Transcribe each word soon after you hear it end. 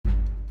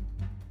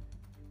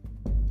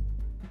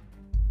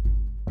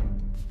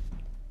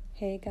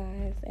Hey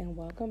guys, and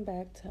welcome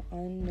back to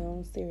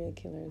Unknown Serial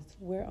Killers.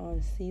 We're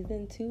on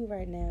season 2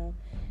 right now,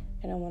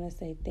 and I want to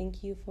say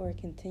thank you for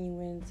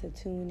continuing to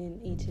tune in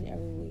each and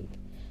every week.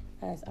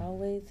 As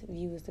always,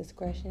 viewers'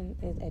 discretion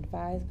is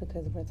advised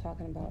because we're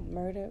talking about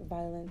murder,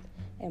 violence,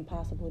 and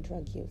possible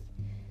drug use.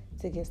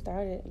 To get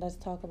started, let's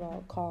talk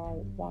about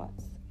Carl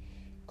Watts.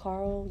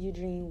 Carl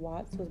Eugene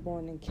Watts was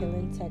born in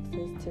Killen,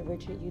 Texas, to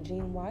Richard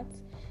Eugene Watts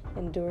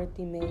and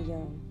Dorothy Mae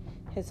Young.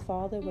 His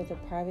father was a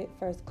private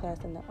first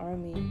class in the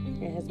Army,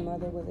 and his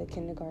mother was a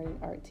kindergarten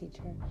art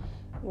teacher.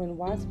 When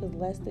Watts was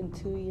less than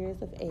 2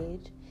 years of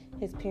age,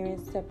 his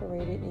parents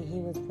separated and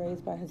he was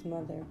raised by his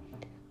mother.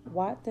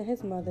 Watts and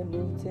his mother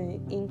moved to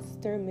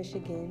Inkster,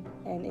 Michigan,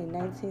 and in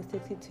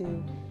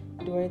 1962,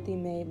 Dorothy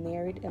Mae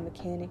married a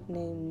mechanic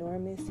named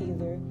Norman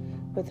Caesar,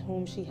 with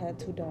whom she had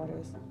 2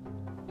 daughters.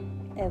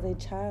 As a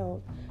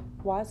child,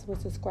 Watts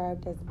was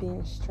described as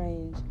being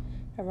strange.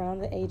 Around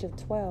the age of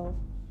 12,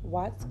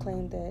 Watts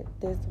claimed that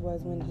this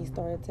was when he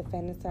started to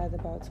fantasize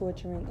about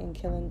torturing and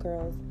killing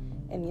girls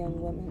and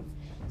young women.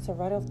 So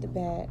right off the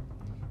bat,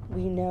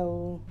 we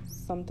know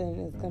something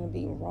is going to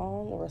be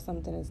wrong or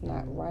something is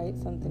not right.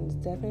 Something is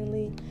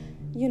definitely,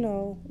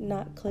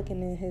 not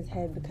clicking in his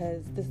head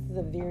because this is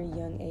a very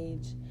young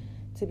age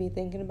to be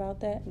thinking about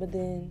that. But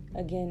then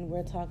again,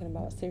 we're talking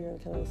about serial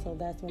killers, so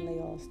that's when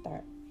they all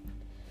start.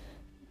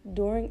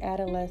 During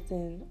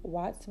adolescence,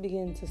 Watts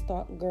began to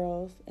stalk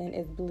girls and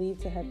is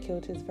believed to have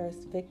killed his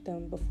first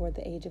victim before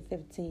the age of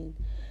 15.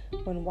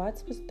 When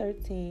Watts was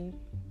 13,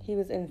 he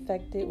was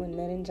infected with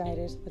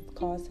meningitis, which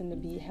caused him to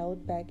be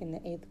held back in the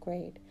 8th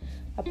grade.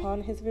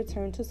 Upon his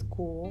return to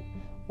school,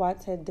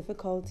 Watts had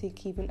difficulty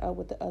keeping up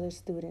with the other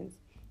students.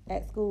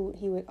 At school,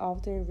 he would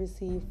often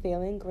receive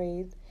failing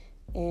grades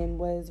and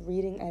was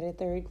reading at a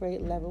 3rd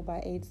grade level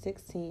by age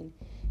 16.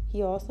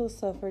 He also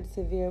suffered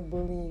severe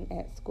bullying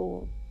at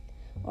school.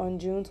 On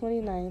June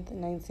 29,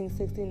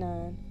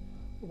 1969,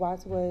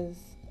 Watts was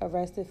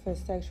arrested for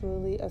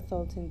sexually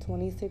assaulting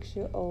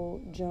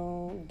 26-year-old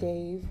Joan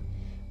Gave.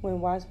 When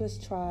Watts was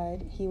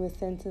tried, he was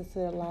sentenced to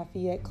the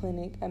Lafayette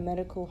Clinic, a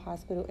medical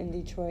hospital in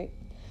Detroit.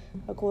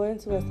 According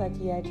to a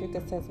psychiatric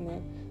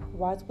assessment,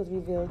 Watts was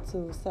revealed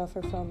to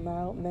suffer from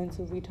mild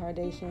mental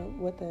retardation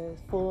with a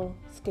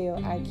full-scale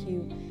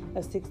IQ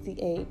of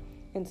 68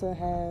 and to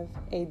have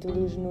a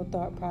delusional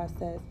thought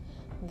process,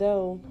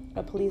 though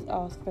a police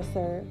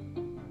officer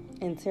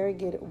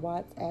interrogated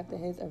Watts after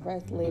his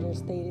arrest later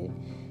stated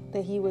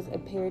that he was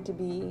appeared to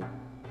be,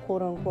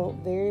 quote-unquote,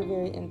 very,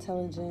 very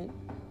intelligent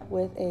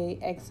with an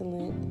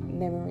excellent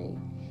memory.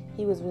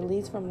 He was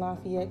released from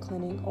Lafayette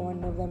Clinic on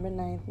November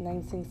 9,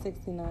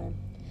 1969.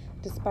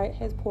 Despite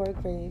his poor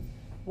grades,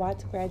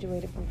 Watts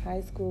graduated from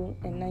high school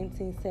in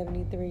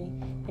 1973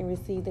 and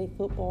received a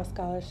football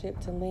scholarship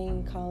to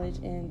Lane College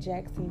in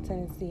Jackson,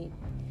 Tennessee.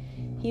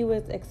 He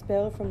was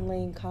expelled from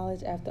Lane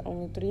College after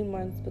only 3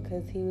 months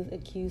because he was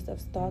accused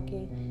of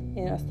stalking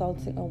and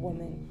assaulting a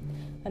woman.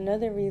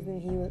 Another reason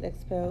he was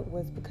expelled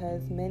was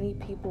because many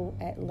people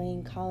at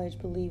Lane College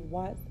believed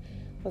Watts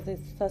was a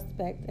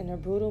suspect in a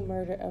brutal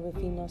murder of a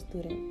female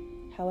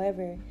student.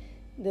 However,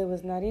 there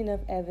was not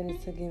enough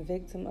evidence to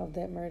convict him of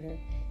that murder.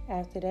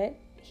 After that,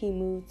 he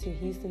moved to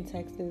Houston,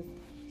 Texas.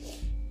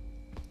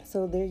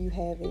 So there you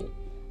have it.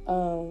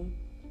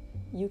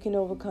 You can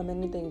overcome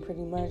anything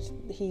pretty much.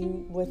 He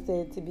was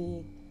said to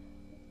be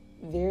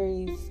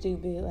very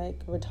stupid,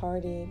 like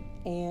retarded,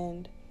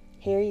 and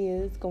here he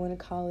is going to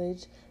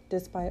college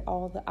despite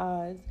all the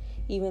odds.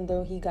 Even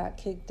though he got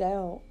kicked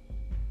out,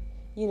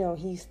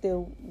 he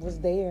still was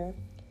there.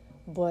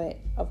 But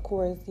of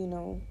course,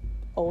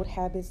 old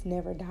habits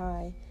never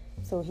die,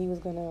 so he was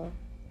gonna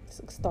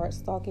start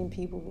stalking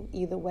people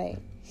either way.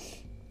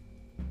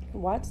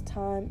 Watts'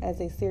 time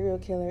as a serial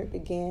killer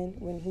began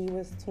when he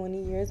was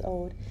 20 years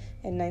old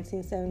in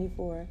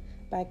 1974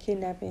 by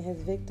kidnapping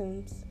his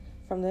victims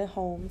from their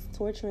homes,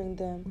 torturing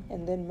them,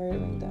 and then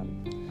murdering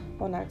them.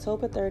 On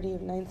October 30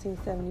 of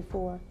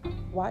 1974,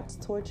 Watts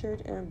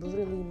tortured and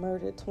brutally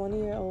murdered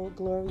 20-year-old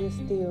Gloria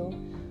Steele,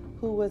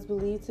 who was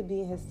believed to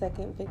be his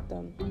second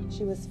victim.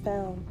 She was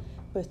found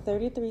with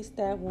 33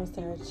 stab wounds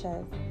to her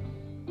chest.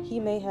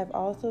 He may have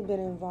also been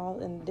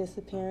involved in the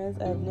disappearance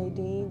of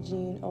Nadine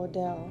Jean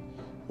Odell,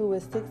 who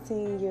was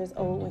 16 years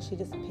old when she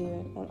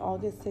disappeared. On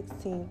August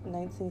 16,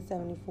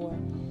 1974,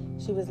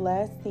 she was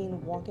last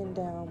seen walking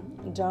down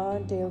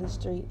John Daly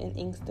Street in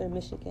Inkster,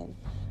 Michigan.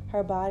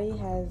 Her body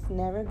has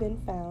never been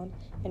found,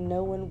 and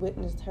no one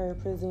witnessed her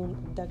presumed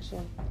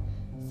abduction.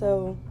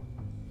 So,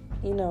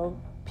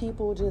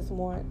 people just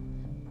want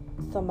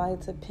somebody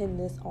to pin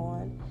this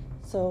on.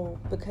 So,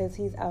 because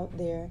he's out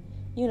there,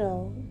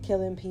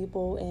 killing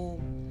people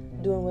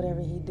and doing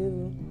whatever he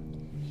do,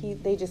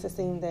 they just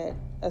assumed that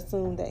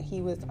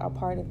he was a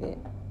part of it.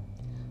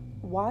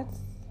 Watts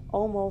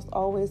almost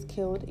always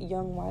killed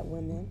young white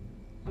women.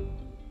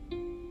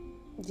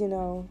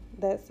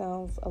 That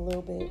sounds a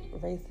little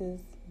bit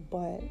racist,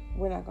 but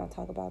we're not going to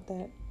talk about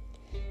that.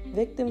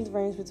 Victims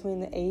range between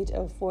the age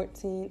of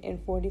 14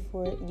 and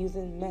 44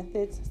 using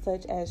methods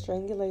such as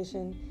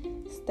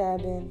strangulation,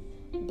 stabbing,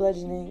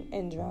 bludgeoning,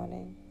 and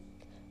drowning.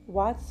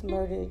 Watts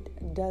murdered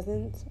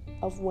dozens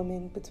of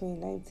women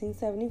between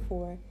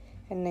 1974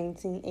 and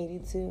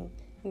 1982,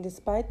 and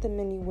despite the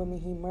many women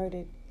he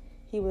murdered,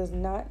 he was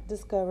not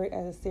discovered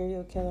as a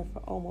serial killer for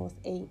almost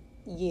 8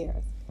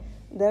 years.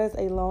 That is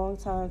a long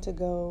time to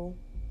go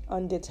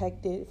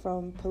undetected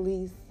from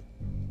police,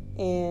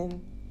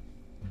 and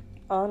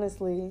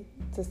honestly,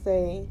 to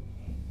say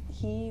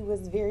he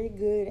was very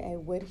good at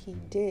what he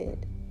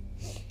did.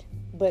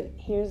 But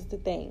here's the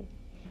thing.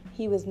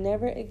 He was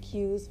never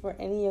accused for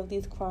any of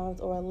these crimes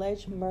or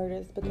alleged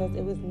murders because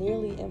it was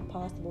nearly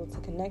impossible to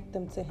connect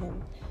them to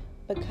him,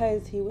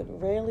 because he would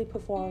rarely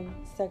perform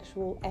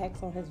sexual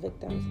acts on his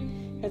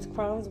victims. His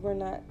crimes were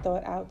not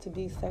thought out to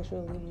be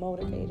sexually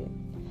motivated.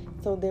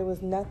 So there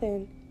was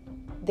nothing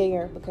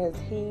there because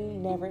he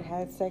never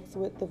had sex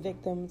with the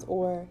victims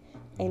or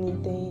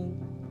anything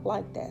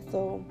like that.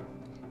 So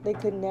they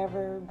could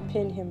never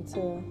pin him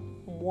to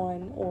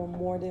one or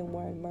more than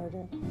one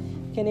murder.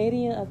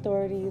 Canadian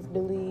authorities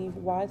believe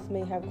Watts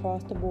may have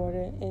crossed the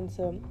border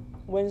into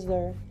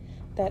Windsor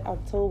that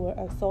October,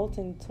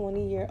 assaulting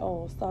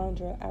 20-year-old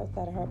Sandra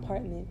outside of her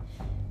apartment,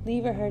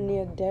 leaving her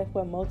near death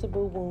with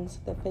multiple wounds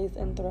to the face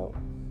and throat.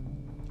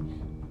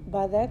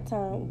 By that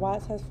time,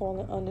 Watts has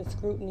fallen under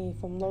scrutiny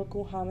from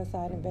local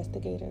homicide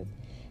investigators.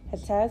 A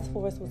task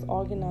force was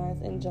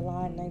organized in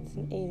July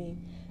 1980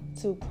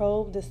 to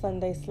probe the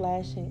Sunday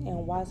slashing,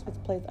 and Watts was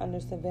placed under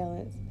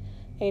surveillance.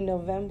 A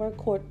November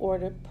court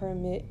order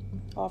permit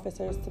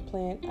officers to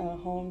plant a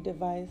home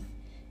device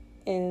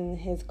in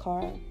his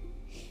car.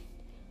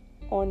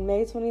 On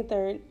May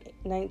 23,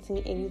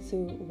 1982,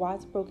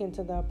 Watts broke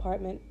into the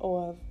apartment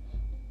of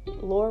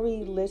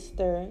Lori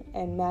Lister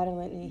and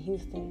Madeline in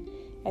Houston.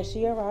 As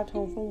she arrived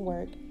home from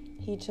work,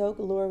 he choked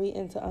Lori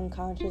into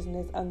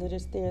unconsciousness under the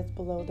stairs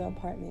below the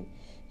apartment.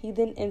 He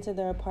then entered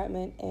the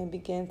apartment and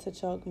began to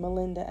choke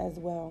Melinda as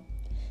well.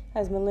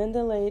 As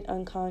Melinda laid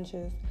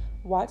unconscious,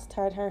 Watts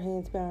tied her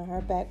hands behind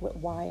her back with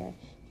wire.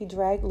 He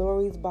dragged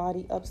Lori's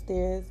body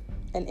upstairs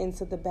and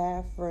into the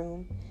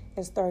bathroom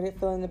and started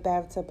filling the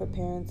bathtub,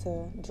 preparing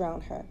to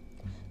drown her.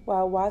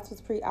 While Watts was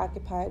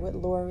preoccupied with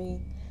Lori,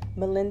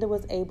 Melinda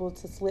was able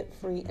to slip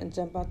free and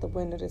jump out the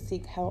window to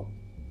seek help.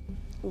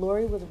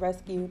 Lori was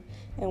rescued,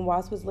 and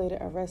Watts was later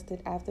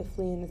arrested after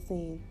fleeing the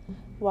scene.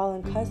 While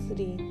in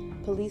custody,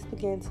 police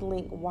began to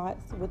link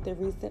Watts with the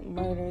recent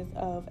murders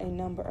of a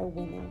number of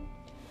women.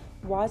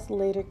 Watts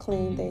later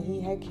claimed that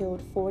he had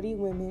killed 40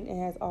 women and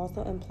has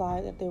also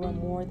implied that there were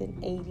more than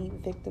 80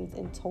 victims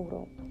in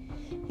total.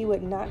 He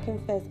would not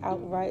confess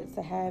outright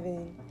to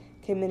having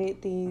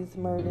committed these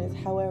murders,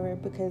 however,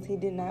 because he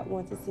did not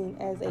want to seem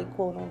as a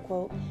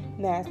quote-unquote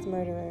mass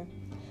murderer.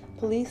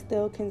 Police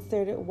still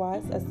considered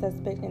Watts a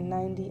suspect in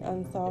 90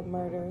 unsolved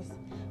murders.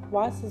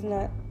 Watts is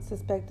not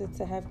suspected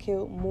to have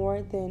killed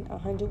more than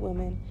 100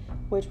 women,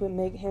 which would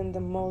make him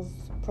the most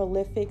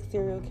prolific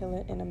serial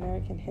killer in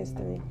American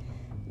history.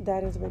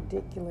 That is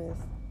ridiculous.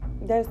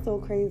 That is so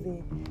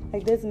crazy.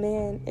 Like, this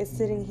man is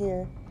sitting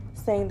here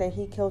saying that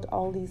he killed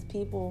all these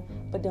people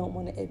but don't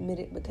want to admit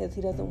it because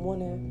he doesn't want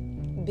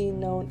to be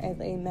known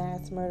as a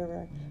mass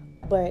murderer.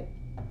 But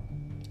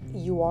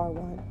you are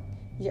one.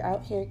 You're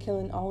out here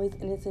killing all these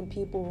innocent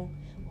people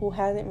who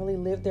haven't really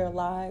lived their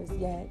lives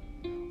yet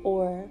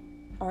or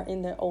are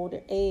in their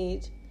older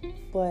age,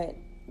 but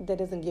that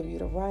doesn't give you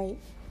the right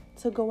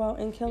to go out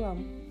and kill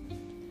them.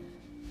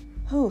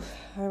 Whew.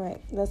 All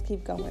right, let's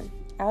keep going.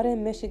 Out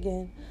in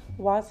Michigan,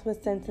 Watts was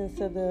sentenced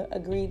to the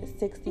agreed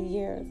 60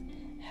 years.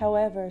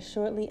 However,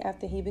 shortly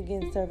after he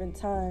began serving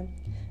time,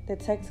 the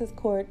Texas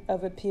Court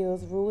of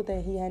Appeals ruled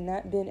that he had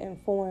not been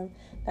informed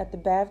that the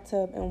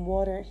bathtub and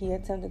water he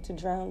attempted to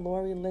drown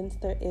Lori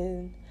Lister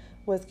in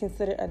was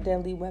considered a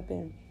deadly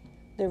weapon.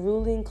 The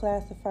ruling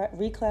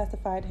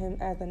reclassified him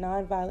as a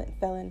nonviolent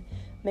felon,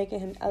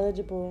 making him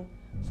eligible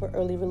for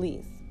early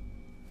release.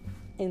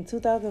 In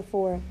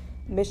 2004,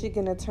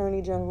 Michigan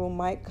Attorney General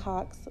Mike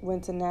Cox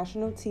went to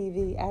national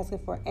TV asking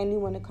for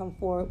anyone to come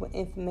forward with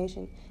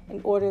information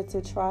in order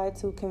to try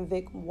to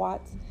convict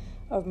Watts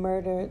of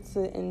murder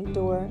to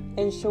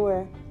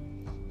ensure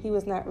he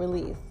was not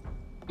released.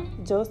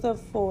 Joseph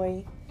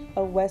Foy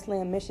of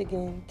Westland,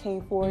 Michigan,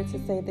 came forward to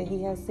say that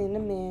he had seen a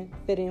man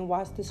fitting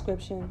Watts'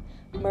 description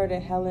murder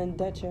Helen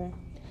Dutcher,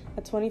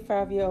 a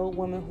 25-year-old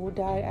woman who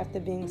died after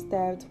being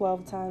stabbed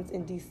 12 times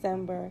in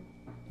December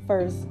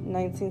 1st,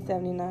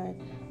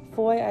 1979.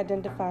 Foy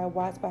identified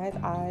Watts by his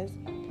eyes,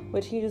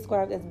 which he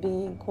described as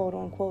being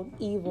quote-unquote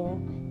evil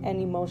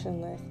and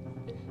emotionless.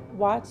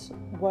 Watts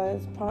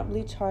was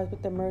promptly charged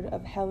with the murder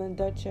of Helen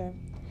Dutcher.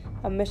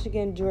 A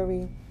Michigan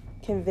jury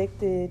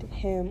convicted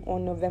him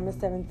on November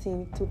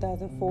 17,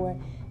 2004,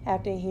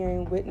 after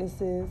hearing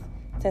witnesses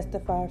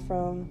testify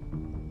from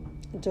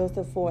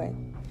Joseph Foy.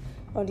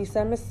 On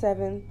December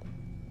 7th,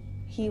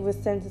 he was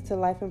sentenced to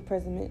life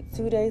imprisonment.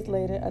 2 days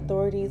later,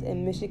 authorities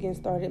in Michigan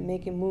started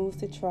making moves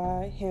to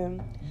try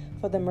him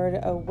for the murder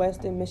of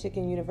Western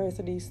Michigan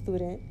University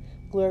student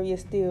Gloria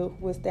Steele,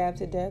 who was stabbed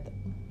to death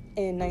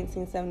in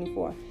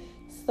 1974.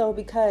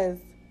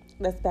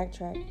 Let's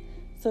backtrack.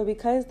 So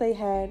because they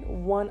had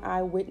one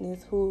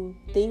eyewitness who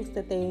thinks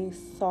that they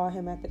saw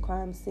him at the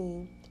crime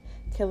scene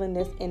killing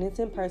this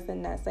innocent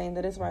person, not saying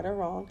that it's right or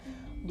wrong,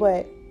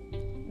 but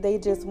they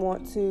just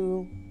want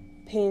to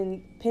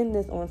pin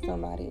this on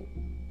somebody.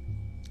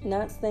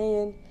 Not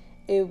saying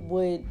it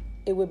would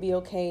be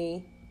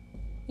okay,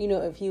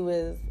 if he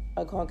was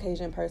a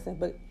Caucasian person,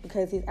 but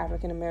because he's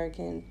African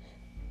American,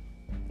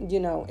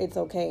 it's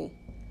okay.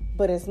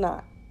 But it's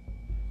not.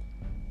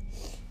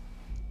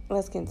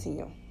 Let's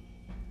continue.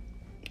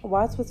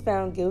 Watts was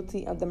found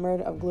guilty of the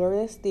murder of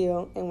Gloria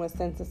Steele and was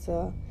sentenced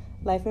to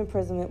life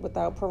imprisonment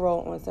without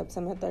parole on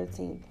September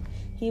 13th.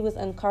 He was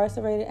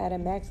incarcerated at a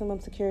maximum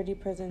security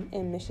prison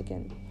in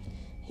Michigan.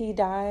 He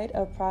died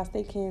of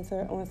prostate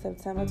cancer on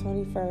September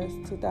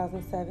 21st,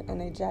 2007 in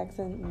a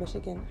Jackson,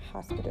 Michigan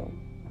hospital.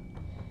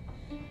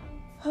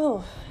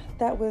 Oh,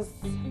 that was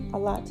a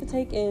lot to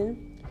take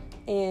in.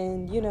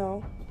 And,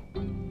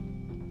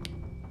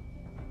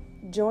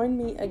 join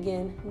me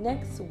again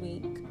next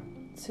week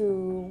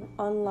to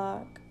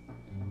unlock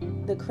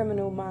the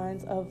criminal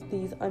minds of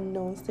these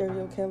unknown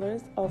serial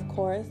killers. Of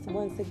course,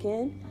 once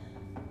again,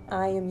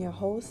 I am your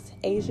host,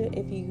 Asia.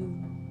 If you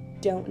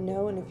don't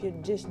know, and if you're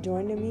just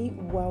joining me,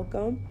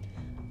 welcome.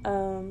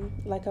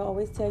 Like I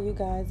always tell you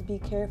guys, be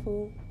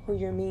careful who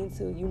you're mean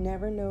to. You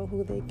never know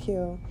who they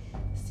kill.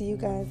 See you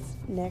guys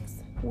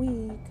next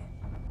week.